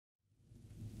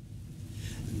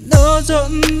望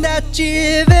んだ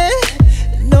自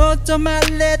分、望ま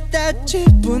れた自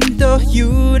分と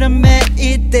揺らめ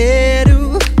いて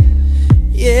る。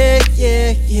Yeah,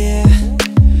 yeah, yeah。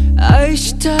 愛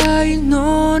したい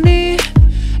のに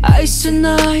愛せ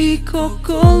ない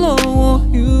心を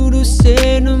許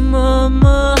せぬま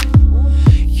ま。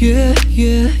Yeah,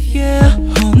 yeah, yeah。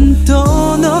 本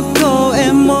当の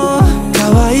声も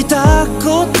乾いた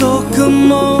孤独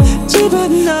も自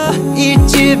分の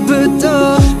一部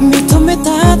と認め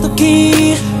た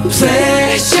時、プ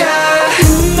レッシャ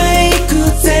ーめいく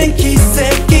全奇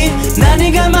跡、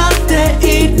何が待っ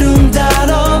ているんだ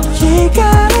ろう。惹か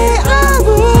れ合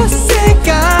う世界、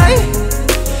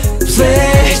プレ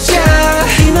ッシャ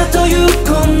ー、今というこ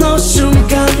の瞬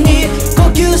間に呼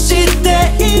吸して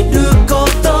いるこ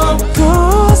と、こ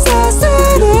うさせ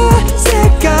る世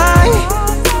界。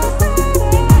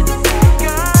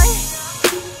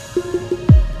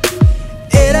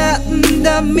選ん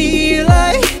だ未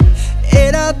来、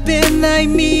選べない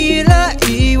未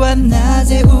来はな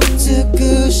ぜ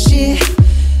美しい。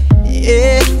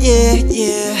Yeah, yeah,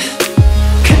 yeah。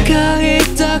 抱え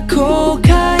た後悔、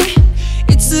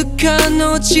いつか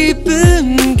の自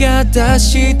分が出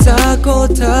した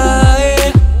答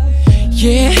え。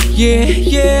Yeah, yeah,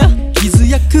 yeah。 傷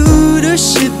や苦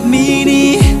しみ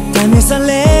に試さ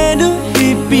れる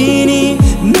日々に